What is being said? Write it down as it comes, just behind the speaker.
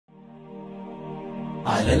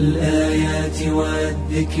على الآيات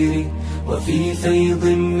والذكر وفي فيض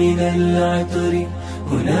من العطر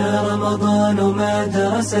هنا رمضان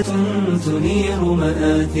مدرسة تنير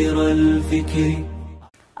مآثر الفكر.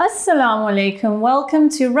 Assalamu alaikum. Welcome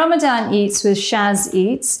to Ramadan Eats with Shaz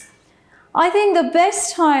Eats. I think the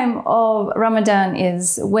best time of Ramadan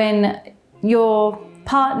is when your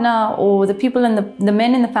partner or the people in the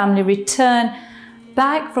men in the family return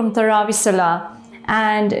back from Tarawih Salah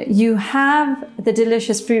and you have the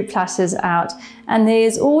delicious fruit platters out, and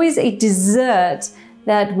there's always a dessert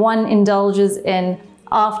that one indulges in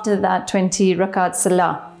after that 20 rakat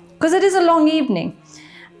Salah, because it is a long evening.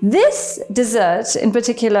 This dessert in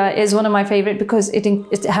particular is one of my favorite because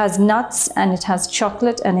it has nuts and it has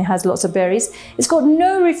chocolate and it has lots of berries. It's got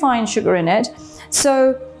no refined sugar in it.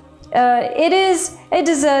 So it is a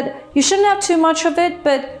dessert. You shouldn't have too much of it,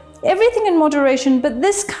 but everything in moderation. But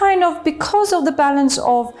this kind of, because of the balance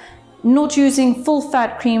of not using full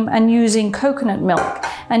fat cream and using coconut milk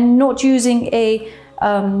and not using a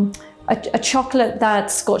chocolate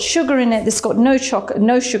that's got sugar in it, that's got no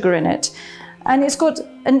sugar in it. And it's got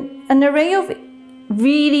an array of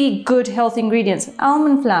really good health ingredients: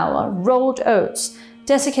 almond flour, rolled oats,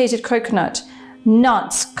 desiccated coconut,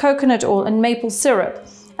 nuts, coconut oil, and maple syrup,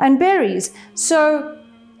 and berries. So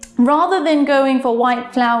rather than going for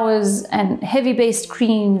white flours and heavy-based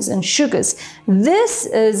creams and sugars, this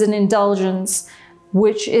is an indulgence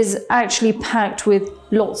which is actually packed with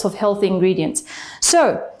lots of healthy ingredients.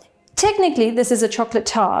 So technically, this is a chocolate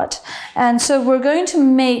tart, and so we're going to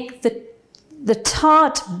make the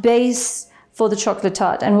tart base for the chocolate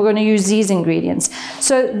tart, and we're going to use these ingredients.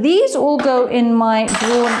 So these all go in my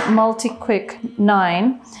Braun multi-quick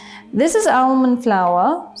 9. This is almond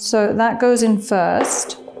flour, so that goes in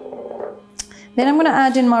first. Then I'm going to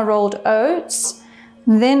add in my rolled oats.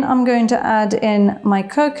 Then I'm going to add in my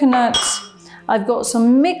coconut. I've got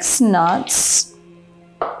some mixed nuts,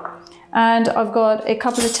 and I've got a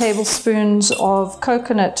couple of tablespoons of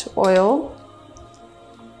coconut oil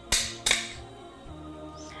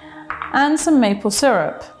and some maple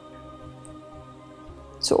syrup.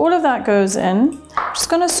 So all of that goes in. I'm just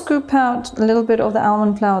going to scoop out a little bit of the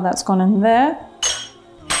almond flour that's gone in there.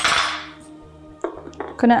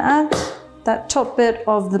 I'm going to add that top bit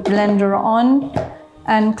of the blender on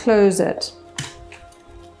and close it.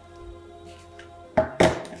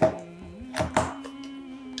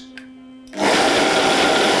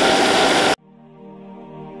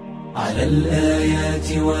 على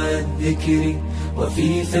الآيات والذكر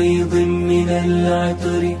وفي فيض من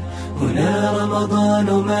العطر هنا رمضان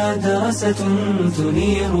مدرسة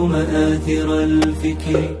تنير مآثر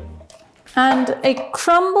الفكر. And a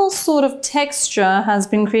crumble sort of texture has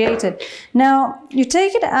been created. Now you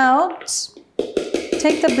take it out,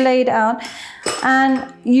 take the blade out,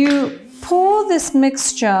 and you pour this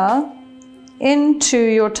mixture into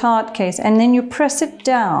your tart case, and then you press it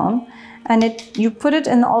down, and you put it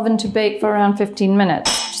in the oven to bake for around 15 minutes.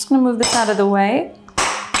 Just going to move this out of the way.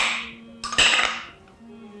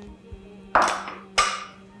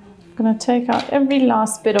 I'm going to take out every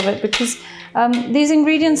last bit of it because these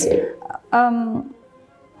ingredients are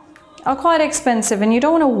quite expensive and you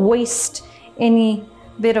don't want to waste any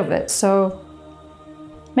bit of it. So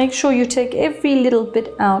make sure you take every little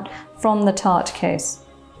bit out from the tart case.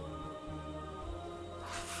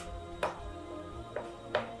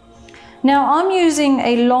 Now I'm using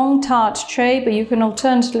a long tart tray, but you can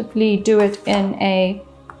alternatively do it in a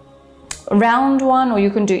round one, or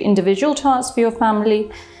you can do individual tarts for your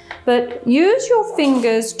family. But use your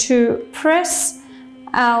fingers to press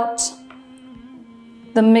out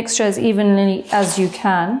the mixture as evenly as you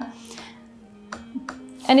can.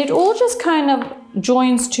 And it all just kind of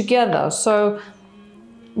joins together, so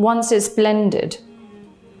once it's blended.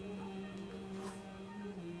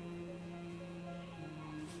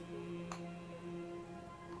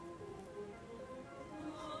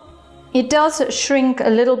 It does shrink a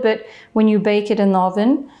little bit when you bake it in the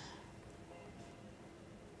oven.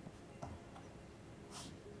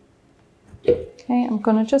 Okay, I'm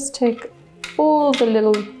going to just take all the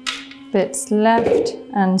little bits left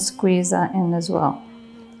and squeeze that in as well.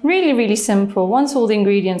 Really, really simple. Once all the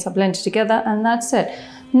ingredients are blended together, and that's it.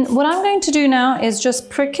 What I'm going to do now is just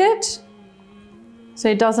prick it so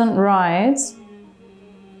it doesn't rise.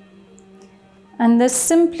 And this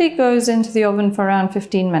simply goes into the oven for around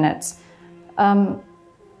 15 minutes.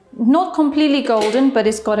 Not completely golden, but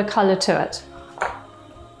it's got a color to it.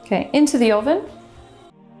 Okay, into the oven.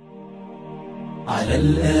 على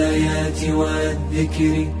الآيات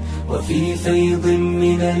والذكر وفي فيض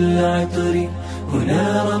من العطر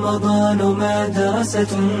هنا رمضان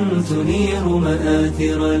مدرسة تنير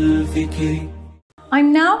مآثر الفكر.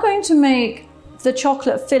 I'm now going to make the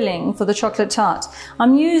chocolate filling for the chocolate tart.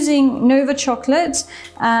 I'm using Nova chocolate,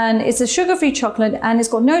 and it's a sugar-free chocolate, and it's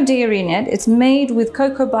got no dairy in it. It's made with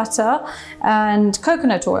cocoa butter and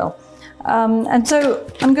coconut oil. And so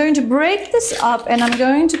I'm going to break this up, and I'm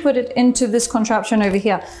going to put it into this contraption over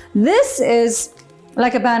here. This is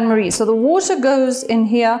like a bain-marie. So the water goes in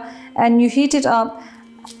here and you heat it up.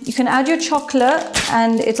 You can add your chocolate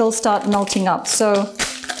and it'll start melting up. So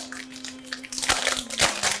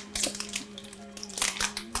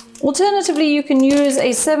alternatively, you can use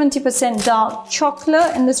a 70% dark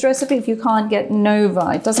chocolate in this recipe if you can't get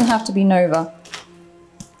Nova. It doesn't have to be Nova.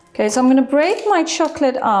 Okay, so I'm going to break my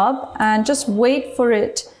chocolate up and just wait for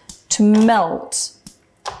it to melt.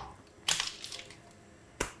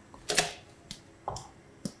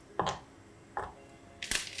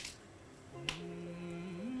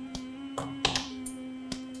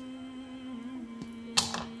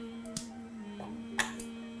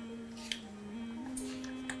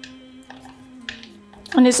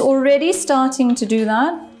 And it's already starting to do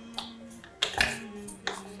that.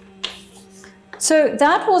 So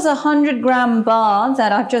that was a 100-gram bar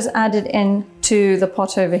that I've just added into the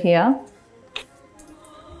pot over here.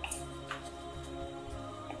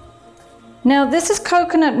 Now this is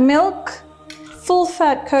coconut milk, full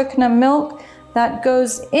fat coconut milk that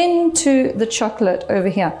goes into the chocolate over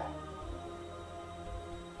here.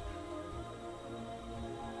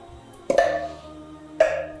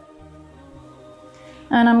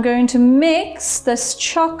 And I'm going to mix this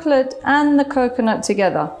chocolate and the coconut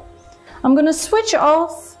together. I'm going to switch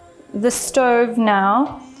off the stove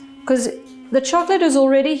now because the chocolate is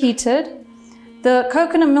already heated. The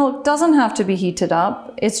coconut milk doesn't have to be heated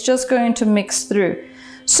up. It's just going to mix through.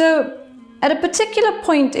 So at a particular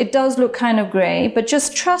point, it does look kind of gray, but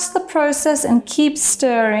just trust the process and keep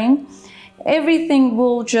stirring. Everything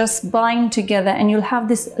will just bind together and you'll have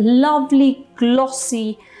this lovely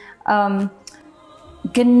glossy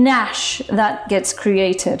ganache that gets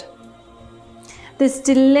created. This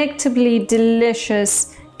delectably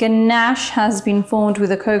delicious ganache has been formed with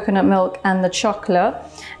the coconut milk and the chocolate,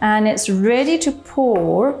 and it's ready to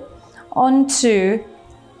pour onto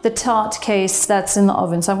the tart case that's in the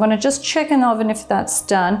oven. So I'm going to just check in the oven if that's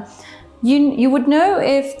done. You would know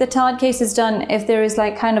if the tart case is done if there is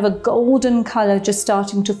like kind of a golden color just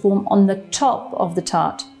starting to form on the top of the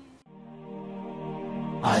tart.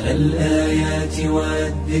 على الآيات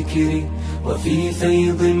والذكر وفي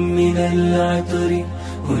فيض من العطر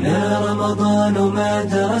هنا رمضان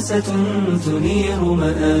مدرسة تنير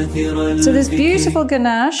مآثر الفكر. So this beautiful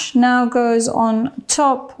ganache now goes on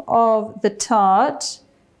top of the tart,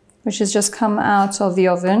 which has just come out of the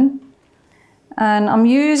oven. And I'm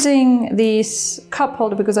using this cup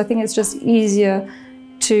holder because I think it's just easier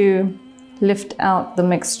to lift out the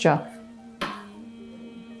mixture.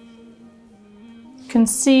 You can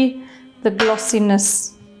see the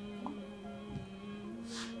glossiness.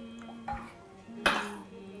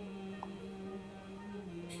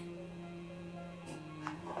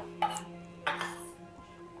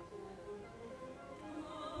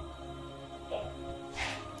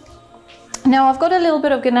 Now I've got a little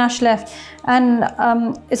bit of ganache left, and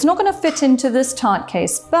it's not going to fit into this tart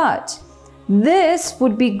case, but this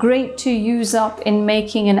would be great to use up in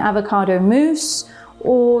making an avocado mousse,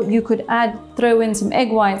 or you could throw in some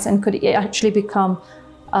egg whites and could actually become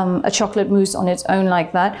a chocolate mousse on its own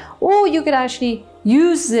like that. Or you could actually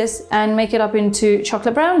use this and make it up into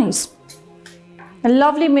chocolate brownies. A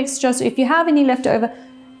lovely mixture. So if you have any left over,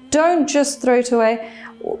 don't just throw it away.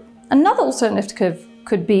 Another alternative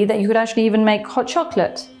could be that you could actually even make hot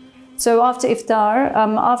chocolate. So after iftar,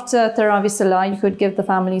 after Tarawih Salah, you could give the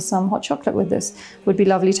family some hot chocolate with this. Would be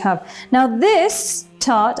lovely to have. Now this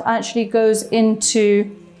tart actually goes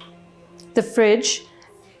into the fridge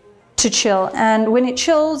to chill, and when it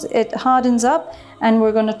chills, it hardens up, and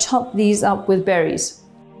we're going to top these up with berries.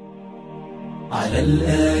 على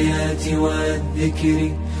الآيات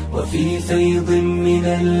والذكر وفي فيض من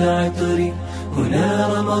العطر هنا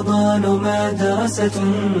رمضان مدرسة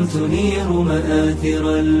تنير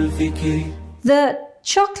مآثر الفكر. The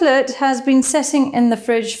chocolate has been sitting in the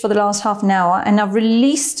fridge for the last half an hour, and I've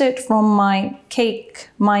released it from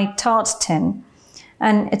my tart tin,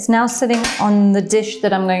 and it's now sitting on the dish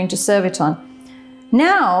that I'm going to serve it on.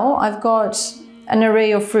 Now I've got an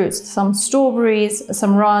array of fruits, some strawberries,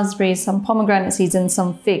 some raspberries, some pomegranate seeds, and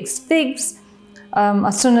some figs. Figs are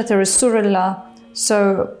sunnat Rasulullah,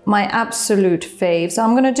 so my absolute fave. So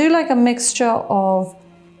I'm going to do like a mixture of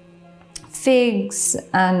figs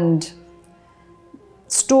and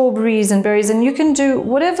strawberries and berries, and you can do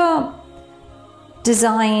whatever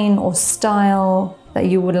design or style that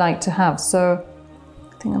you would like to have. So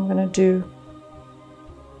think I'm going to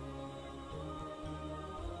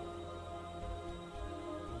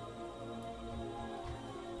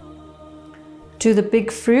do the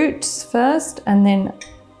big fruits first and then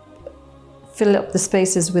fill up the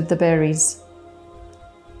spaces with the berries.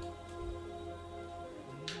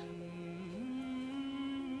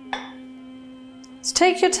 So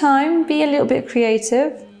take your time, be a little bit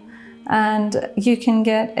creative, and you can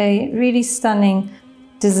get a really stunning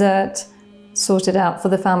dessert sorted out for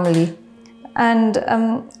the family, and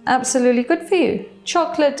absolutely good for you.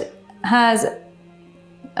 Chocolate has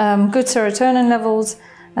good serotonin levels,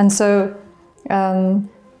 and so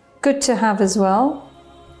good to have as well.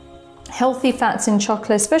 Healthy fats in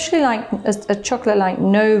chocolate, especially like a chocolate like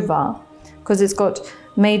Nova, because it's got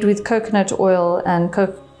made with coconut oil and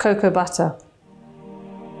cocoa butter.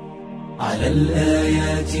 على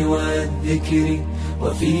الآيات والذكر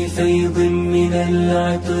وفي فيض من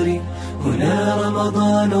العطر هنا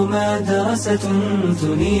رمضان مدرسة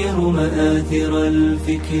تنير مآثر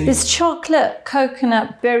الفكر. This chocolate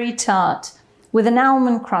coconut berry tart with an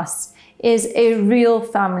almond crust is a real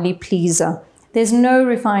family pleaser. There's no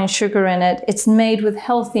refined sugar in it. It's made with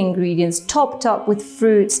healthy ingredients, topped up with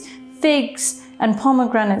fruits, figs and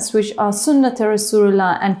pomegranates, which are Sunnat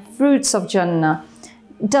Rasulullah and fruits of Jannah.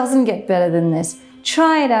 Doesn't get better than this.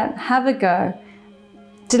 Try it out, have a go.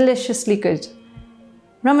 Deliciously good.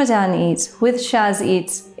 Ramadan Eats with Shaz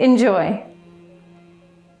Eats. Enjoy.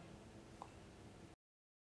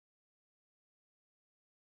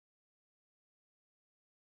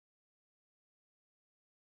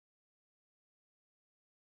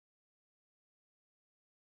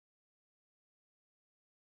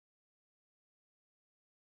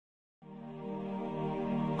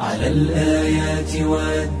 على الآيات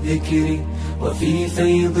والذكر وفي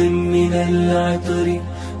فيض من العطر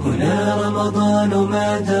هنا رمضان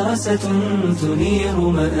مدرسة تنير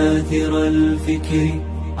مآثر الفكر.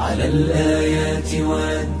 على الآيات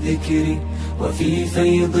والذكر وفي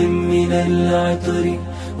فيض من العطر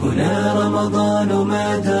هنا رمضان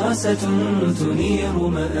مدرسة تنير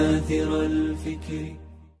مآثر الفكر.